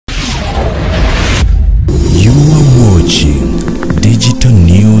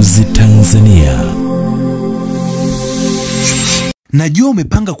Najua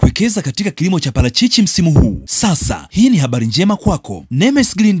umepanga kuwekeza katika kilimo cha parachichi msimu huu. Sasa, hii ni habari njema kwako.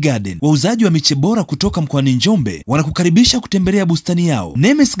 Nemes Green Garden, wauzaji wa miche bora kutoka mkoani Njombe, wanakukaribisha kutembelea bustani yao.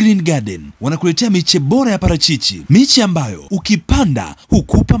 Nemes Green Garden wanakuletea miche bora ya parachichi, miche ambayo ukipanda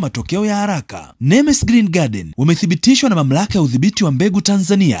hukupa matokeo ya haraka. Nemes Green Garden wamethibitishwa na Mamlaka ya Udhibiti wa Mbegu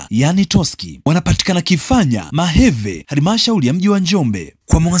Tanzania, yani TOSCI. Wanapatikana Kifanya, Maheve, halmashauri ya mji wa Njombe.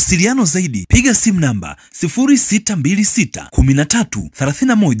 Kwa mawasiliano zaidi, piga simu namba 0626 13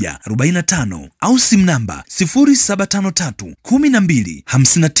 31 45 au simu namba 0753 12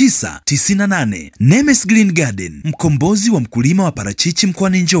 59 98. Nemes Green Garden, mkombozi wa mkulima wa parachichi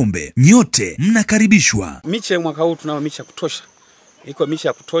mkoani Njombe. Nyote mnakaribishwa. Miche mwaka huu tunao miche ya kutosha. Iko miche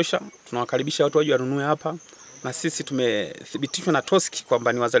ya kutosha. Tunawakaribisha watu waje wanunue hapa. Na sisi tumethibitishwa na TOSCI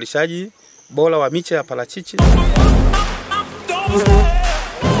kwamba ni wazalishaji bora wa miche ya parachichi.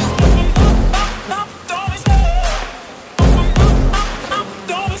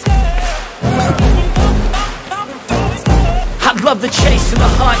 Love the chase and the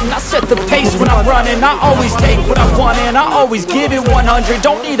hunt, and I set the pace when I'm running. I always take what I want and I always give it 100.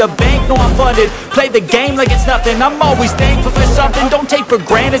 Don't need a bank, no I'm funded. Play the game like it's nothing. I'm always thankful for something. Don't take for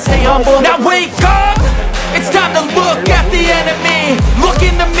granted, stay humble. Now wake up, it's time to look at the enemy. Look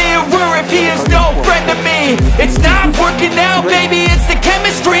in the mirror if he is no friend to me. It's not working out, baby, it's the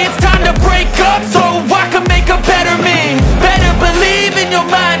chemistry. It's time to break up so I can make a better me. Better believe in your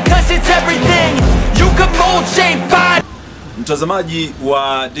mind, cause it's everything. You can mold, shape, find. Mtazamaji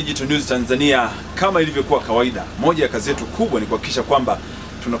wa Digital News Tanzania, kama ilivyokuwa kawaida, moja ya kazi yetu kubwa ni kuhakikisha kwamba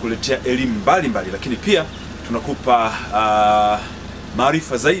tunakuletea elimu mbalimbali, lakini pia tunakupa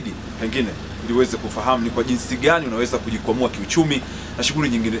maarifa zaidi pengine ili uweze kufahamu ni kwa jinsi gani unaweza kujikwamua kiuchumi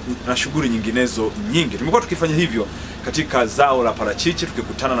na shughuli nyinginezo nyingi. Tumekuwa tukifanya hivyo katika zao la parachichi,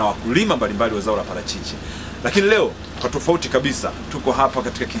 tukikutana na wakulima mbalimbali wa zao la parachichi. Lakini leo kwa tofauti kabisa, tuko hapa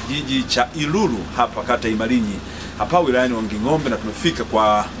katika kijiji cha Ilulu hapa kata Imarinyi hapa wilayani Ngombe, na tumefika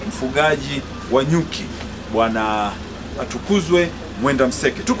kwa mfugaji wa nyuki Bwana atukuzwe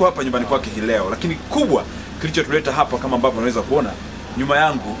MWENDAMSEKE. Tuko hapa nyumbani kwake hii leo, lakini kubwa kilichotuleta hapa kama ambavyo unaweza kuona nyuma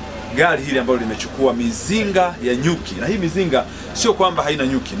yangu, gari hili ambalo limechukua mizinga ya nyuki. Na hii mizinga sio kwamba haina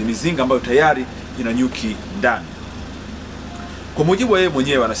nyuki, ni mizinga ambayo tayari ina nyuki ndani. Kwa mujibu wa yeye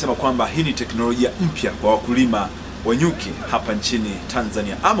mwenyewe, anasema kwamba hii ni teknolojia mpya kwa wakulima wa nyuki hapa nchini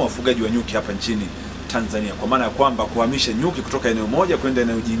Tanzania, ama wafugaji wa nyuki hapa nchini Tanzania, kwa maana ya kwamba kuhamisha nyuki kutoka eneo moja kwenda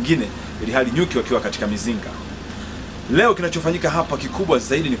eneo jingine ili hali nyuki wakiwa katika mizinga. Leo kinachofanyika hapa kikubwa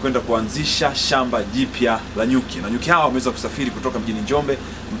zaidi ni kwenda kuanzisha shamba jipya la nyuki, na nyuki hawa wameweza kusafiri kutoka mjini Njombe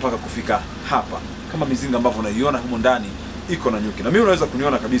mpaka kufika hapa. Kama mizinga ambavyo unaiona huko ndani iko na nyuki, na mimi unaweza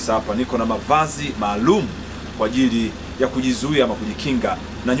kuniona kabisa hapa niko na mavazi maalum kwa ajili ya kujizuia ama kujikinga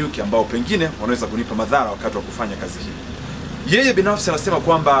na nyuki ambao pengine wanaweza kunipa madhara wakati wa kufanya kazi hii. Yeye binafsi anasema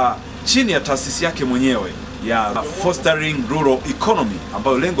kwamba chini ya taasisi yake mwenyewe ya Fostering Rural Economy,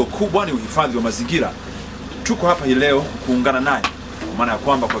 ambayo lengo kubwa ni uhifadhi wa mazingira, tuko hapa hii leo kuungana naye, kwa maana ya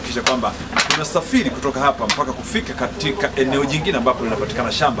kwamba kuhakikisha kwamba tunasafiri kutoka hapa mpaka kufika katika eneo jingine ambapo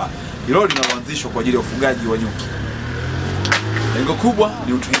linapatikana shamba hilo linaloanzishwa kwa ajili ya ufugaji wa nyuki.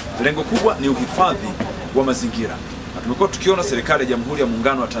 Lengo kubwa ni uhifadhi wa mazingira. Na tumekuwa tukiona serikali ya Jamhuri ya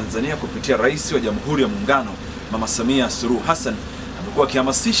Muungano wa Tanzania kupitia Rais wa Jamhuri ya Muungano Mama Samia Suluhu Hassan amekuwa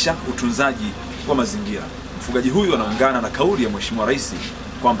akihamasisha utunzaji wa mazingira. Mfugaji huyu anaungana na kauli ya Mheshimiwa Rais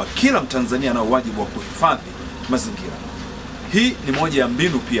kwamba kila Mtanzania ana wajibu wa kuhifadhi mazingira. Hii ni moja ya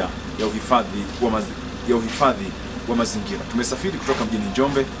mbinu pia ya uhifadhi wa mazingira. Tumesafiri kutoka mjini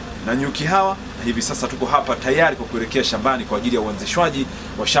Njombe na nyuki hawa, na hivi sasa tuko hapa tayari kwa kuelekea shambani kwa ajili ya uanzishwaji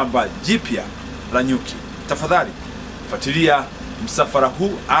wa shamba jipya la nyuki. Tafadhali fuatilia msafara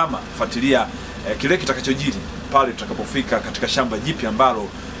huu ama fuatilia kile kitakachojiri pale tutakapofika katika shamba jipya ambalo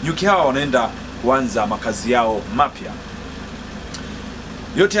nyuki hawa wanaenda kuanza makazi yao mapya.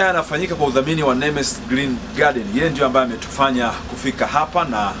 Yote haya yanafanyika kwa udhamini wa Nemes Green Garden. Yeye ndio ambaye ametufanya kufika hapa,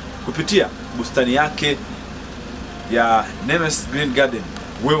 na kupitia bustani yake ya Nemes Green Garden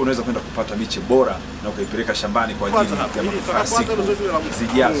wewe unaweza kwenda kupata miche bora na ukaipeleka shambani kwa ajili ya manufaa siku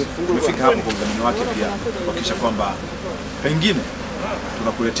zijazo. Tumefika hapa kwa udhamini wake pia kuhakikisha kwamba pengine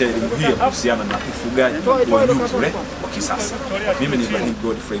tunakuletea elimu hii kuhusiana na ufugaji wa nyuki wa kisasa. Mimi ni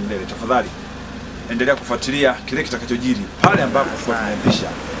Godfrey Mlele. Tafadhali endelea kufuatilia kile kitakachojiri pale ambapo tunaanzisha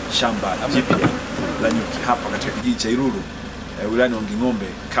shamba jipya la nyuki hapa katika kijiji cha Ilulu, wilayani Ngombe,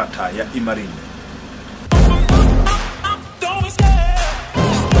 kata ya Imarinyi.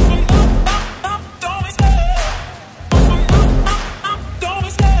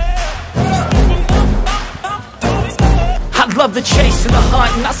 love the chase and the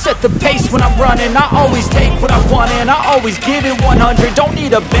hunt, and I set the pace when I'm running. I always take what I want and I always give it 100. Don't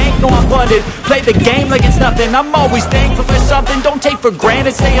need a bank, no I'm funded. Play the game like it's nothing. I'm always thankful for something. Don't take for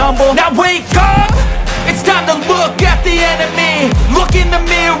granted, stay humble. Now wake up! It's time to look at the enemy. Look in the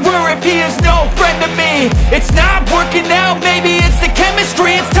mirror if he is no friend to me. It's not working out, maybe it's the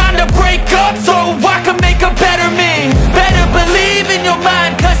chemistry. It's time to break up so I can make a better me. Better believe in your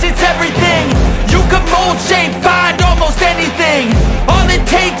mind, cause it's everything. You can mold, shape, find almost anything. All it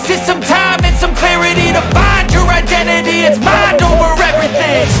takes is some time and some clarity to find your identity. It's mind over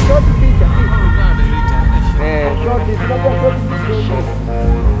everything.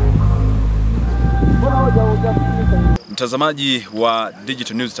 Mtazamaji wa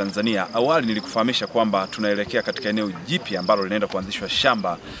Digital News Tanzania, awali nilikufahamisha kwamba tunaelekea katika eneo jipya ambalo linaenda kuanzishwa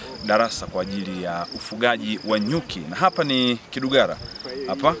shamba darasa kwa ajili ya ufugaji wa nyuki. Na hapa ni Kidugara,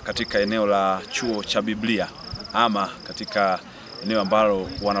 hapa katika eneo la chuo cha Biblia, ama katika eneo ambalo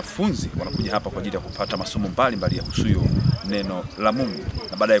wanafunzi wanakuja hapa kwa ajili ya kupata masomo mbalimbali ya kuhusu neno la Mungu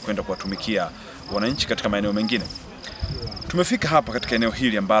na baadaye kwenda kuwatumikia wananchi katika maeneo mengine. Tumefika hapa katika eneo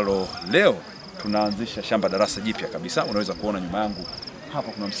hili ambalo leo tunaanzisha shamba darasa jipya kabisa. Unaweza kuona nyuma yangu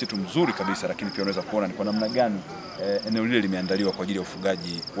hapa kuna msitu mzuri kabisa, lakini pia unaweza kuona ni kwa namna gani eneo lile limeandaliwa kwa ajili ya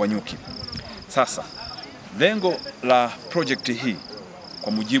ufugaji wa nyuki. Sasa lengo la project hii,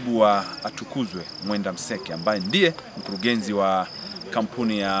 kwa mujibu wa atukuzwe MWENDAMSEKE ambaye ndiye mkurugenzi wa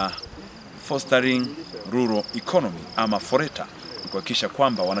kampuni ya Fostering Rural Economy ama FORETA, ni kuhakikisha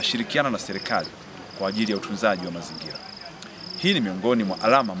kwamba wanashirikiana na serikali kwa ajili ya utunzaji wa mazingira. Hii ni miongoni mwa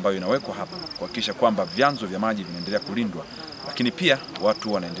alama ambayo inawekwa hapa kuhakikisha kwamba vyanzo vya maji vinaendelea kulindwa, lakini pia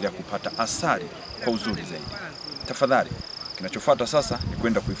watu wanaendelea kupata asali kwa uzuri zaidi. Tafadhali, kinachofuata sasa ni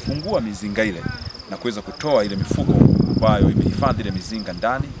kwenda kuifungua mizinga ile na kuweza kutoa ile mifuko ambayo imehifadhi ile mizinga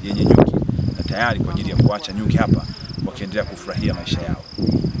ndani yenye nyuki, na tayari kwa ajili ya kuacha nyuki hapa wakiendelea kufurahia maisha yao.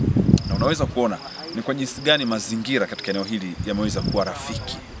 Na unaweza kuona ni kwa jinsi gani mazingira katika eneo hili yameweza kuwa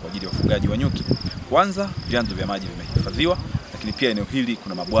rafiki kwa ajili ya ufugaji wa nyuki. Kwanza, vyanzo vya maji vimehifadhiwa, lakini pia eneo hili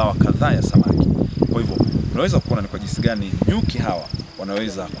kuna mabwawa kadhaa ya samaki. Kwa hivyo unaweza kuona ni kwa jinsi gani nyuki hawa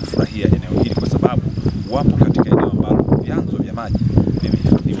wanaweza kufurahia eneo hili, kwa sababu wapo katika eneo ambalo vyanzo vya maji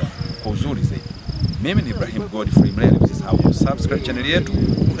vimehifadhiwa kwa uzuri zaidi. Mimi ni Ibrahim Godfrey Mlele. Msisahau kusubscribe channel yetu,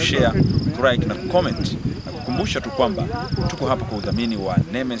 kushare, kulike na kucomment, na kukumbusha tu kwamba tuko hapa kwa udhamini wa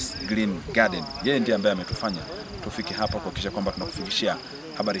Nemes Green Garden. Yeye ndiye ambaye ametufanya tufike hapa kuhakikisha kwamba tunakufikishia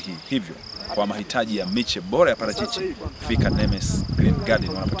habari hii. Hivyo kwa mahitaji ya miche bora ya parachichi, fika Nemes Green Garden.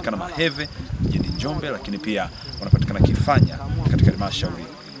 Wanapatikana Maheve mjini Njombe, lakini pia wanapatikana Kifanya katika halmashauri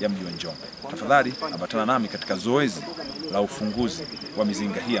ya mji wa Njombe. Tafadhali ambatana nami katika zoezi la ufunguzi wa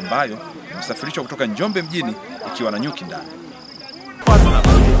mizinga hii ambayo imesafirishwa kutoka Njombe mjini ikiwa na nyuki ndani.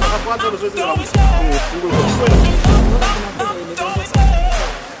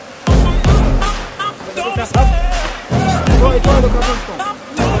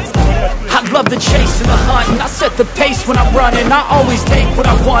 I love the chase and the hunt, and I set the pace when I'm running. I always take what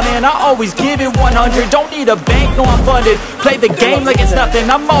I want and I always give it 100. Don't need a bank, no I'm funded. Play the game like it's nothing.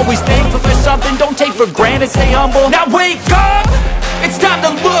 I'm always thankful for something. Don't take for granted, stay humble. Now wake up! It's time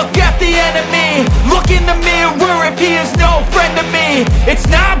to look at the enemy. Look in the mirror if he is no friend to me. It's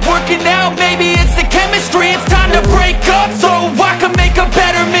not working out, maybe it's the chemistry. It's time to break up so I can make a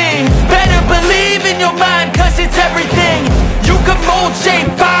better me. Better believe in your mind, cause it's everything. You can mold, shape,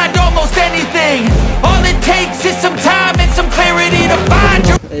 find almost anything. All it takes is some time and some clarity to find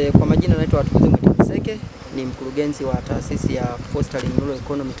your... Kwa majina naitwa MWENDAMSEKE, ni mkurugenzi wa taasisi ya Fostering Rural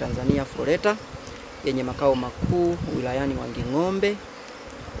Economy Tanzania FORETA, yenye makao makuu wilayani Ng'ombe,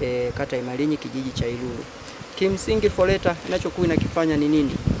 kata ya Malinyi, kijiji cha Ilulu. Kimsingi FORETA inachokuwa inakifanya ni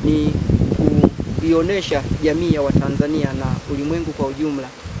nini? Ni kuionesha jamii ya Watanzania na ulimwengu kwa ujumla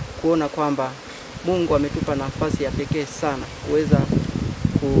kuona kwamba Mungu ametupa nafasi ya pekee sana kuweza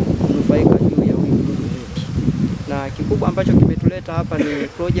kunufaika juu ya huyu nyuki. Na kikubwa ambacho kimetuleta hapa ni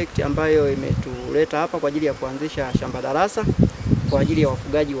project ambayo imetuleta hapa kwa ajili ya kuanzisha shamba darasa kwa ajili ya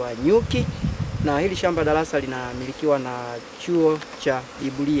wafugaji wa nyuki. Na hili shamba darasa linamilikiwa na chuo cha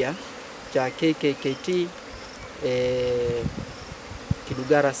Biblia cha KKKT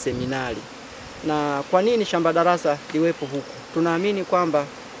Kidugara Seminari. Na kwa nini shamba darasa liwepo huku? Tunaamini kwamba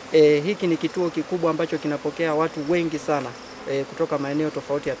hiki ni kituo kikubwa ambacho kinapokea watu wengi sana kutoka maeneo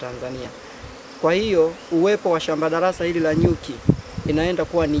tofauti ya Tanzania. Kwa hiyo uwepo wa shamba darasa hili la nyuki inaenda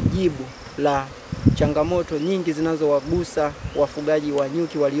kuwa ni jibu la changamoto nyingi zinazowagusa wafugaji wa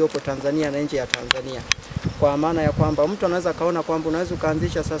nyuki waliopo Tanzania na nje ya Tanzania. Kwa maana ya kwamba mtu anaweza kaona kwamba unaweza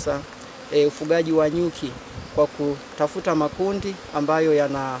kuanzisha sasa ufugaji wa nyuki kwa kutafuta makundi ambayo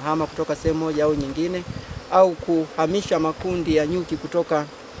yanahama kutoka sehemu moja au nyingine, au kuhamisha makundi ya nyuki kutoka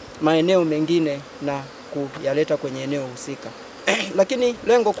maeneo mengine na kuyaleta kwenye eneo husika. Lakini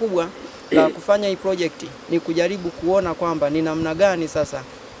lengo kubwa la kufanya hii project ni kujaribu kuona kwamba ni namna gani sasa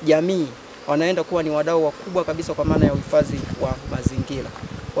jamii wanaenda kuwa ni wadau wakubwa kabisa kwa maana ya uhifadhi wa mazingira.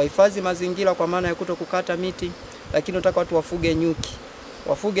 Wahifadhi mazingira kwa maana ya kutokukata miti, lakini nataka watu wafuge nyuki.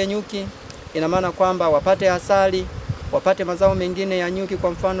 Wafuge nyuki ina maana kwamba wapate asali, wapate mazao mengine ya nyuki,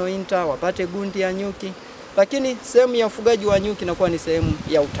 kwa mfano inta, wapate gundi ya nyuki. Lakini sehemu ya ufugaji wa nyuki inakuwa ni sehemu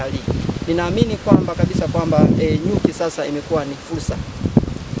ya utalii. Ninaamini kwamba kabisa kwamba nyuki sasa imekuwa ni fursa.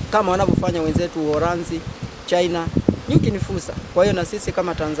 Kama wanavyofanya wenzetu Uholanzi, China, nyuki ni fursa. Kwa hiyo na sisi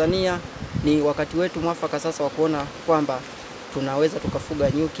kama Tanzania ni wakati wetu mwafaka sasa wa kuona kwamba tunaweza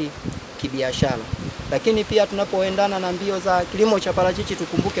tukafuga nyuki kibiashara. Lakini pia tunapoendana na mbio za kilimo cha parachichi,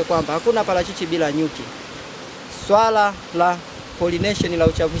 tukumbuke kwamba hakuna parachichi bila nyuki. Swala la pollination la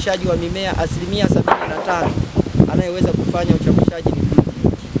uchavushaji wa mimea, 75% anayeweza kufanya uchavushaji ni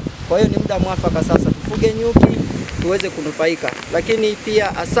nyuki. Kwa hiyo ni muda mwafaka sasa tufuge nyuki tuweze kunufaika. Lakini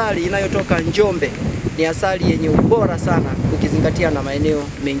pia asali inayotoka Njombe ni asali yenye ubora sana ukizingatia na maeneo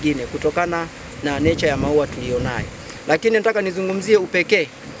mengine kutokana na nature ya maua tulionayo. Lakini nataka nizungumzie upekee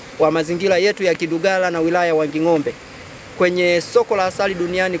wa mazingira yetu ya Kidugala na wilaya ya Wanging'ombe. Kwenye soko la asali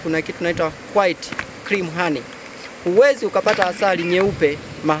duniani kuna kitu tunaita white cream honey. Huwezi ukapata asali nyeupe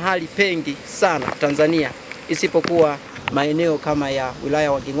mahali pengi sana Tanzania isipokuwa maeneo kama ya wilaya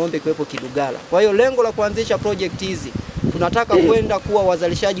ya Wanging'ombe kuwepo Kidugala. Kwa hiyo lengo la kuanzisha project hizi, tunataka kwenda kuwa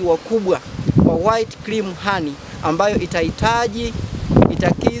wazalishaji wakubwa wa white cream honey ambayo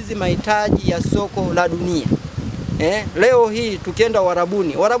itakizi mahitaji ya soko la dunia. Leo hii tukienda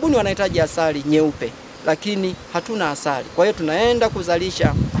Warabuni wanahitaji asali nyeupe, lakini hatuna asali. Kwa hiyo tunaenda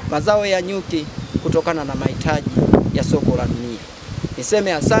kuzalisha mazao ya nyuki kutokana na mahitaji ya soko la dunia.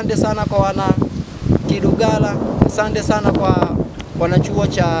 Niseme asante sana kwa wana Kidugala, asante sana kwa wanachuo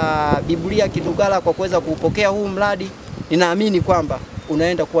cha Biblia Kidugala kwa kuweza kupokea huu mradi. Ninaamini kwamba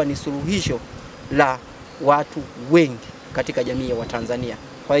unaenda kuwa ni suluhisho la watu wengi katika jamii ya Watanzania.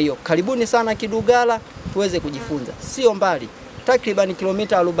 Kwa hiyo karibuni sana Kidugala tuweze kujifunza. Sio mbali, takriban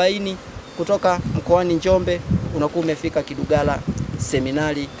kilomita 40 kutoka mkoani Njombe unakuwa umefika Kidugala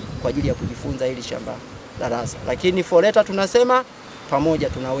seminari kwa ajili ya kujifunza hili shamba darasa. Lakini FORETA tunasema pamoja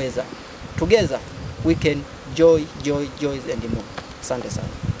tunaweza. Together we can joy and more. Asante sana.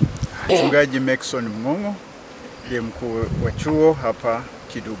 Mfugaji Maxon Mng'ong'o ndiye mkuu wa chuo hapa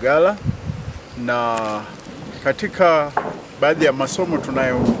Kidugala, na katika baadhi ya masomo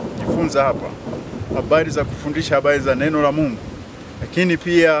tunayojifunza hapa, habari za kufundisha habari za neno la Mungu, lakini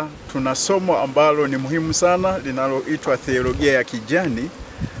pia tuna somo ambalo ni muhimu sana linaloitwa theolojia ya kijani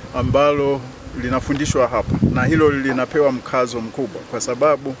ambalo linafundishwa hapa, na hilo linapewa mkazo mkubwa kwa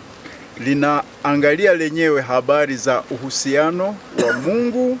sababu linaangalia lenyewe habari za uhusiano wa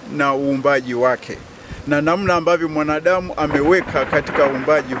Mungu na uumbaji wake na namna ambavyo mwanadamu ameweka katika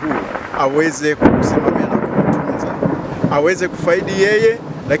uumbaji huu aweze kusimamia na kutunza, aweze kufaidi yeye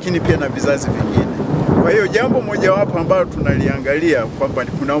lakini pia na vizazi vingine. Kwa hiyo jambo mojawapo ambalo tunaliangalia kwamba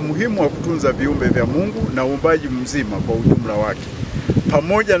kuna umuhimu wa kutunza viumbe vya Mungu na uumbaji mzima kwa ujumla wake.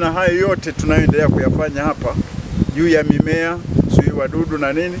 Pamoja na hayo yote tunayoendelea kuyafanya hapa juu ya mimea, sui wadudu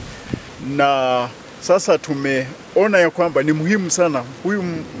na nini, na sasa tumeona ya kwamba ni muhimu sana huyu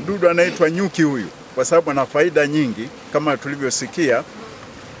mdudu anaitwa nyuki huyu, kwa sababu ana faida nyingi kama tulivyosikia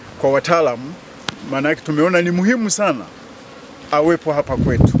kwa wataalamu. Maana yake tumeona ni muhimu sana awepo hapa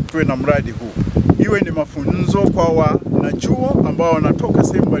kwetu, tuwe na mradi huu, iwe ni mafunzo kwa wanachuo ambao wanatoka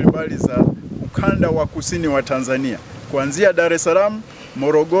sehemu mbalimbali za ukanda wa kusini wa Tanzania, kuanzia Dar es Salaam,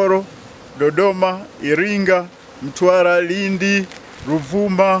 Morogoro, Dodoma, Iringa, Mtwara, Lindi,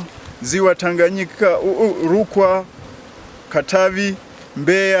 Ruvuma, Ziwa Tanganyika, Rukwa, Katavi,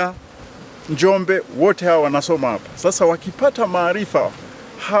 Mbeya, Njombe, wote hawa wanasoma hapa. Sasa wakipata maarifa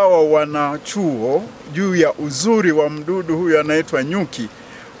hawa wanachuo juu ya uzuri wa mdudu huyu anaitwa nyuki,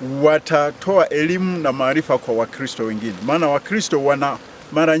 watatoa elimu na maarifa kwa Wakristo wengine. Maana Wakristo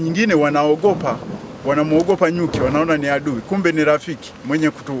mara nyingine wanamuogopa nyuki, wanaona ni adui, kumbe ni rafiki mwenye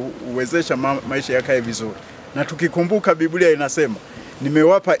kutuwezesha maisha yakae vizuri. Na tukikumbuka Biblia inasema,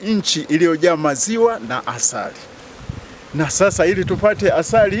 nimewapa nchi iliyojaa maziwa na asali. Na sasa ili tupate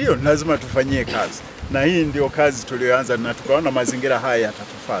asali hiyo lazima tufanyie kazi. Na hii ndio kazi tuliyoanza, na tukaona mazingira haya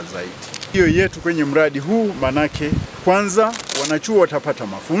yatatufaa zaidi. Hiyo yetu kwenye mradi huu, manake kwanza wanachuo watapata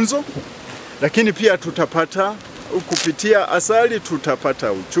mafunzo, lakini pia tutapata kupitia asali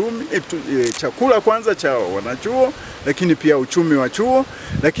tutapata uchumi, chakula kwanza cha wanachuo, lakini pia uchumi wa chuo,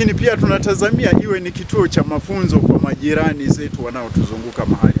 lakini pia tunatazamia iwe ni kituo cha mafunzo kwa majirani zetu wanaotuzunguka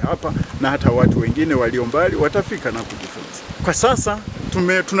mahali hapa, na hata watu wengine walio mbali watafika na kujifunza. Kwa sasa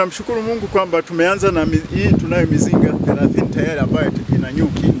tunamshukuru Mungu kwamba tumeanza na hii, tunayo mizinga 30 tayari ambayo ina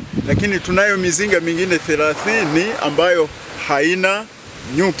nyuki, lakini tunayo mizinga mingine 30 ambayo haina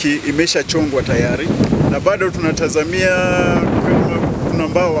nyuki, imeshachongwa tayari, na bado tunatazamia kuna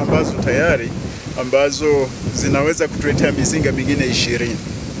mbao ambazo tayari ambazo zinaweza kutuletea mizinga mingine 20.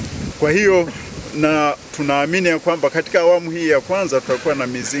 Kwa hiyo na tunaamini ya kwamba katika awamu hii ya kwanza tutakuwa na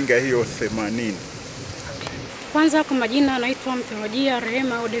mizinga hiyo 80. Kwanza kwa majina anaitwa Mfugaji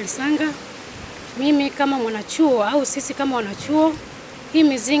Rehema Odelisanga. Mimi kama mwanachuo au sisi kama wanachuo, hii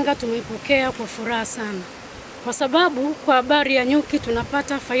mizinga tumeipokea kwa furaha sana. Kwa sababu kwa habari ya nyuki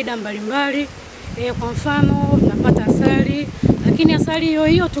tunapata faida mbalimbali. Kwa mfano tunapata asali, lakini asali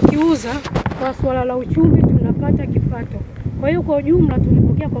hiyo tukiuza kwa swala la uchumi tunapata kipato. Kwa hiyo kwa ujumla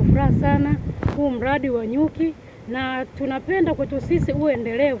tumepokea kwa furaha sana huu mradi wa nyuki, na tunapenda kwetu sisi uwe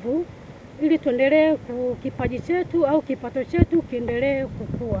endelevu ili tuendelee kipaji chetu au kipato chetu kiendelee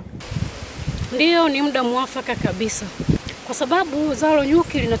kukua. Ndio, ni muda mwafaka kabisa, kwa sababu zao la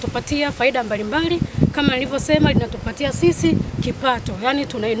nyuki linatupatia faida mbalimbali. Kama nilivyosema, linatupatia sisi kipato, yani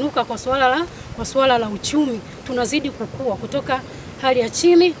tunainuka kwa swala la uchumi, tunazidi kukua kutoka hali ya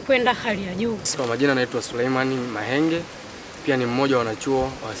chini kwenda hali ya juu. Kwa majina naitwa Suleimani Mahenge, pia ni mmoja wa wanachuo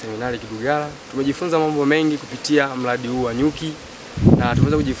wa seminari Kidugala. Tumejifunza mambo mengi kupitia mradi huu wa nyuki, na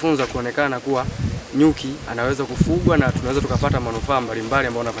tumeweza kujifunza kuonekana kuwa nyuki anaweza kufugwa na tunaweza tukapata manufaa mbalimbali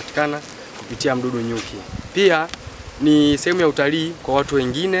ambayo yanapatikana kupitia mdudu nyuki. Pia ni sehemu ya utalii kwa watu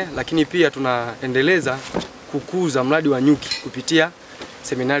wengine, lakini pia tunaendeleza kukuza mradi wa nyuki kupitia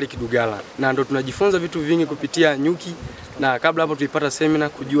seminari Kidugala, na ndo tunajifunza vitu vingi kupitia nyuki, na kabla hapo tulipata semina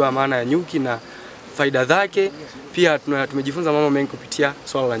kujua maana ya nyuki na faida zake. Pia tumejifunza mambo mengi kupitia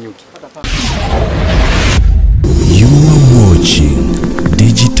swala la nyuki. You are watching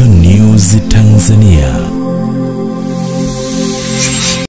Digital News Tanzania.